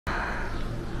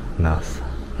Nossa.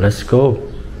 Let's go.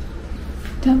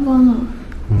 Tá bom.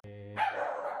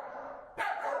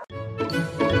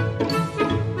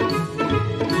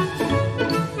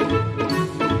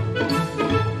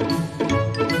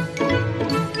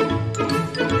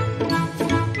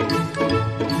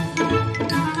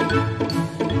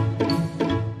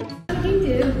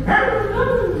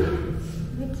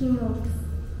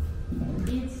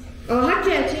 Ó,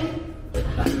 raquete, hein?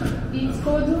 E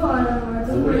ficou do hora, mas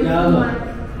eu vou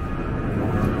Obrigado.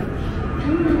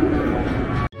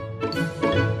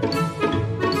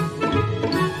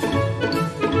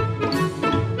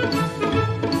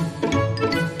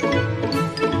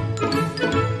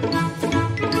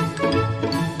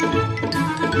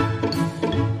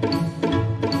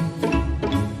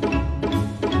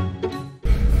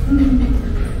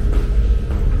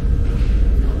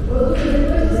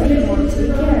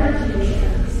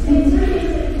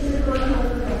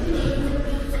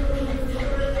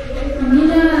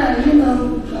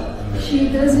 She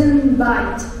doesn't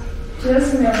bite,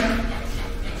 just milk.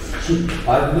 She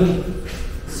bite me.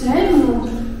 Sério?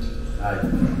 Ai.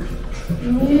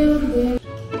 Meu Deus.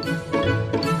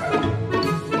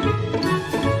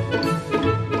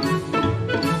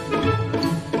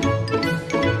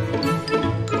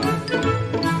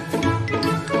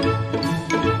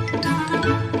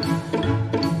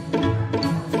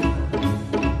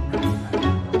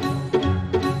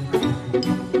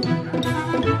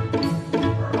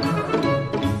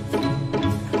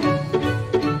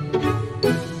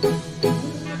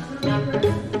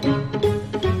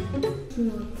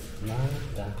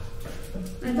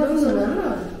 Tá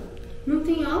funcionando? Não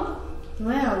tem álcool?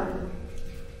 Não é álcool.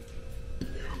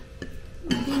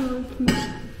 Não tem álcool.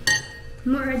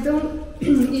 Amor, I don't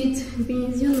eat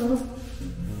beans, you know.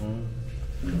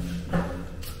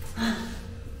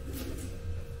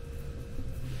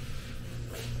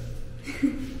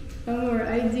 Amor,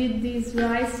 I did this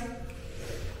rice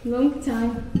long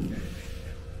time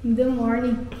in the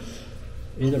morning.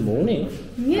 In the morning?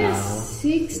 Yes,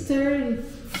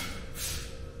 6:30.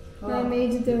 I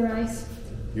made the rice.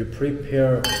 You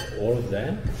prepare all of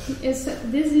that? This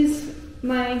is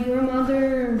my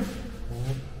grandmother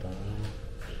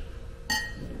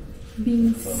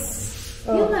beans.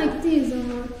 You like this,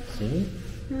 Amor? See?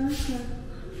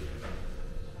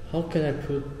 How can I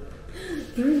put?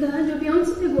 Verdade, eu vi onde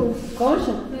você pegou.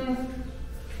 Coxa? É.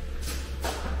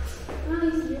 Ah,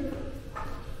 isso aqui.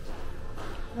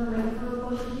 Não, é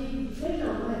coxa de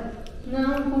feijão, não é?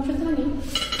 Não, concha tá ali.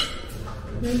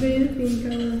 Lembrei do pink,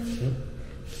 Amor.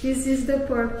 This is the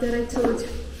pork that I told you.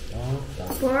 Oh, tá.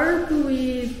 Pork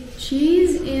with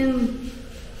cheese and...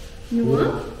 You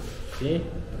want? See?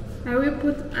 I will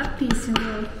put a piece,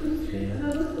 Amor.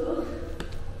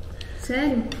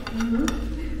 Sério?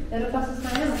 Era pra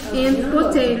assustar ela. And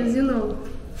potatoes, you know.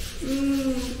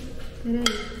 Peraí.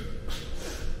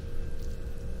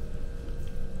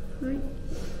 Oi.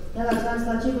 Ela traz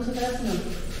latinha e você traz assim,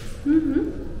 ó.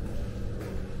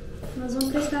 Nós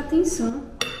vamos prestar atenção.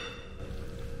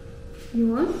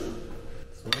 You want?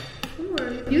 Amor,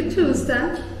 you choose,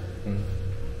 tá?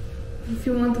 If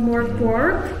you want more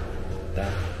pork, Tá.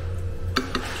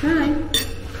 try.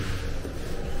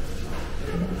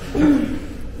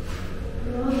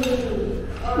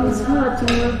 It's hot,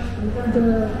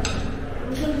 Amor.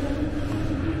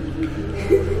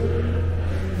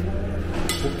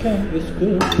 Okay, it's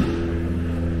good.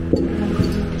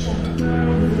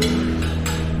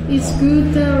 It's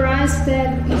good the rice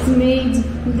that is made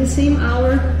in the same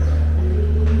hour,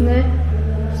 né?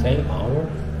 Same hour?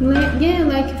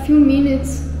 Like a few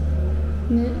minutes,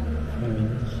 né? Few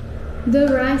minutes. The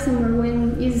rice, Amor,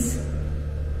 when is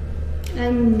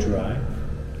Dry?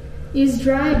 is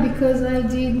dry because I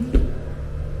did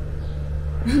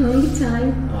a long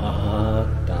time. Ah,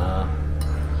 tá.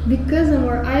 Because,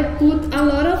 Amor, I put a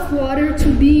lot of water to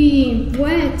be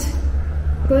wet,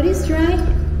 but it's dry.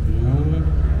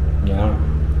 Yeah.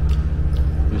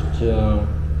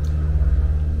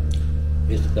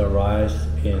 It's the rice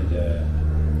in the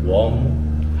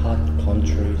warm, hot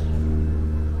countries.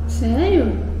 Sério?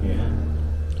 Yeah.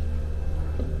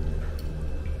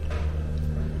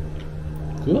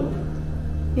 Good.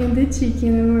 And the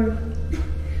chicken, Amor.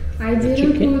 I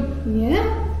didn't chicken? put.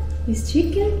 Yeah, it's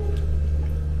chicken.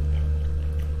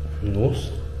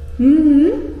 Nossa.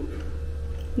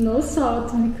 No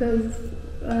salt because.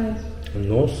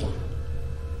 Nossa.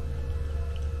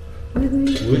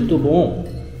 Muito bom.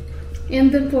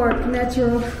 And the pork,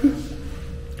 natural.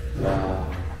 Wow.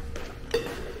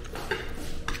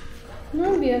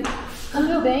 Não, Bia.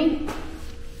 Comeu bem.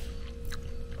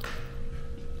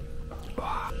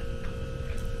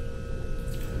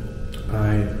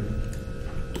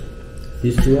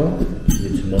 This one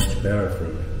is much better for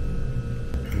me.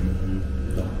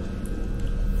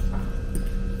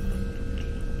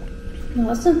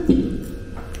 Nossa,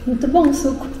 muito bom o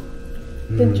suco.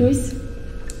 The juice.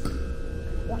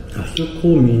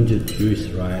 Suco means juice,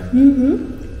 right?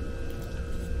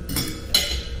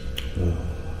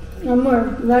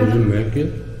 Amor, vai. Did you make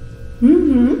it?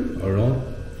 Alone?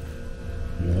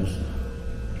 Nossa.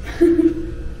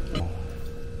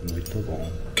 Muito bom.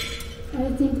 I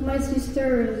think my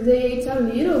sisters, they ate a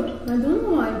little. I don't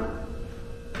know why.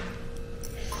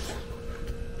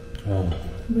 Oh,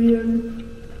 Weird.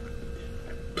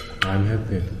 I'm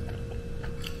happy.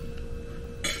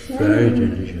 Very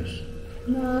delicious.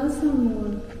 Nossa,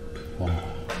 amor. Oh.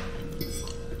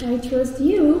 I trust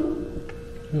you.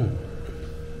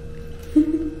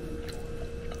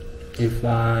 If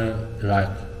I like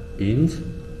beans,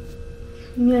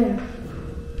 Yeah.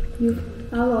 You,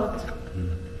 a lot.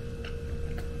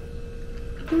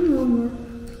 No more.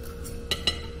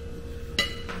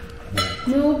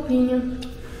 No opinion.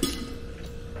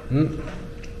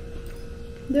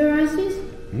 The rice is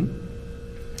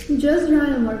just right,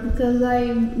 amor, because I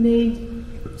made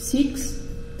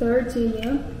 6:30,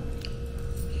 yeah.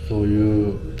 so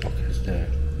you okay, stay.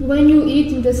 When you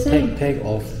eat in the same, Take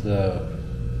off the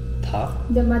top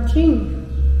the machine,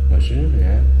 machine,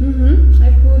 yeah.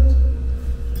 I put.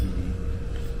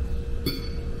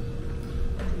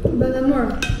 But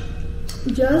amor,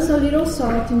 just a little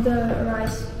salt in the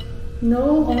rice.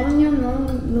 No onion,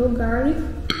 no garlic.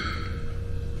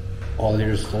 A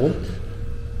little salt.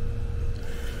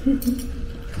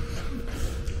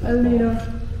 A little.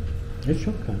 It's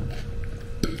okay.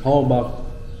 How about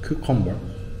cucumber?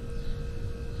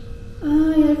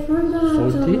 I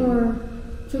forgot, Salty? amor,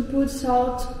 to put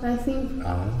salt. I think.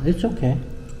 It's okay.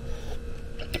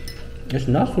 It's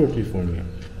not salty for me.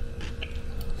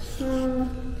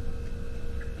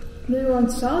 Do you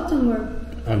want salt, amor?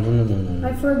 No.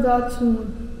 I forgot to.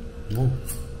 No.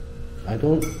 I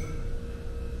don't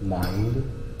mind.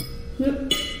 You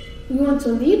want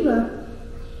oliva?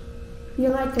 You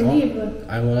like oliva?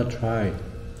 I wanna try.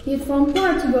 It's from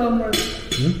Portugal, amor.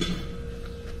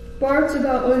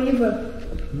 Portugal oliva.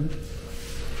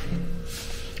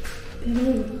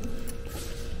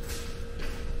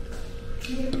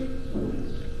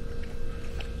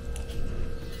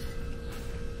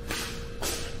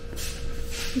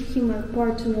 It's in my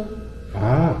Portugal.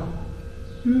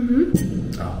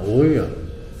 Oil.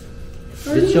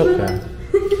 It's Oliva. okay.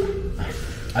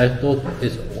 I thought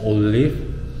it's olive.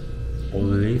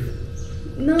 Olive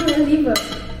No, oliva.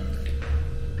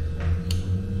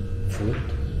 fruit.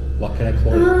 What can I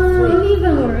call it? Fruit. Oliva,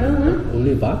 amor.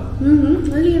 Oliva.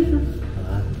 Oliva.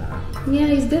 Nah. Yeah,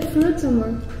 it's the fruit,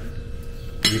 amor.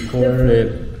 We call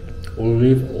it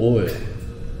olive oil.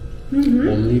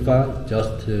 Oliva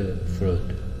just fruit.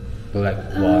 Black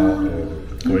one or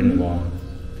green one.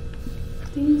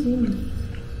 Entendi.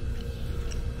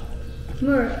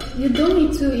 Amor, you don't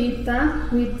need to eat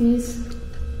that with this.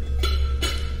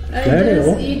 I Sério?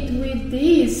 just eat with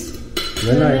this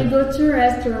When when I- I go to a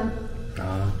restaurant.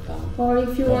 Tá. Or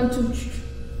if you want to.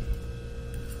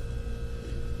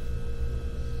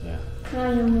 Yeah.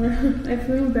 Ay, amor, I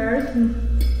feel embarrassed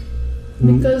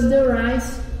because the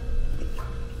rice.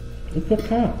 It's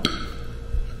okay.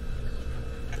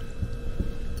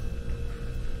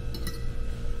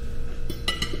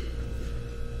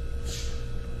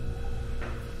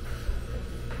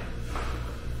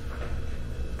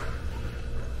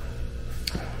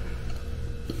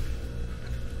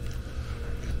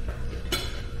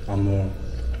 Amor.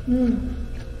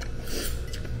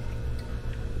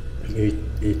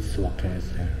 It's what can I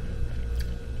say?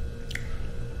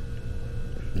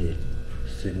 It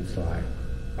seems like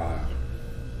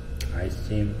I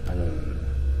don't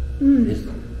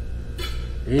know.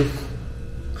 It's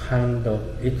kind of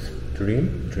it's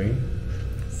dream.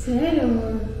 Sério,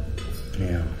 amor?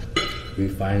 Yeah. We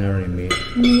finally meet.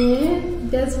 Yeah,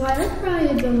 that's why I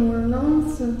cried, amor.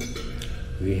 Nossa.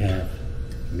 We have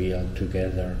meal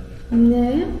together.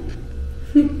 Né?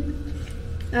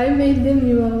 I made the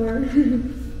meal, amor.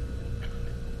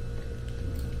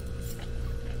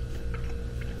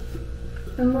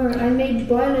 Amor, I made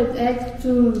boiled egg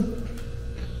too.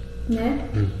 Né?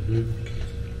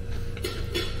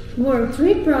 Amor,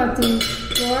 3 proteins.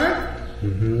 Pork.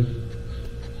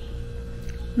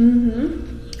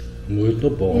 Muito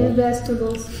And bom.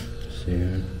 vegetables.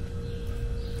 Sim.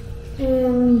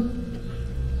 And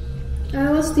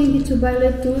I was thinking to buy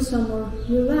lettuce, amor.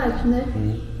 You like, né?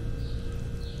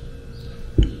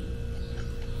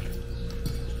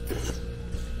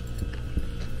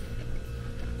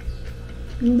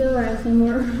 In the rice,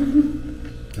 amor.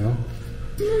 No?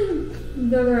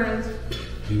 The rice.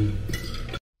 음.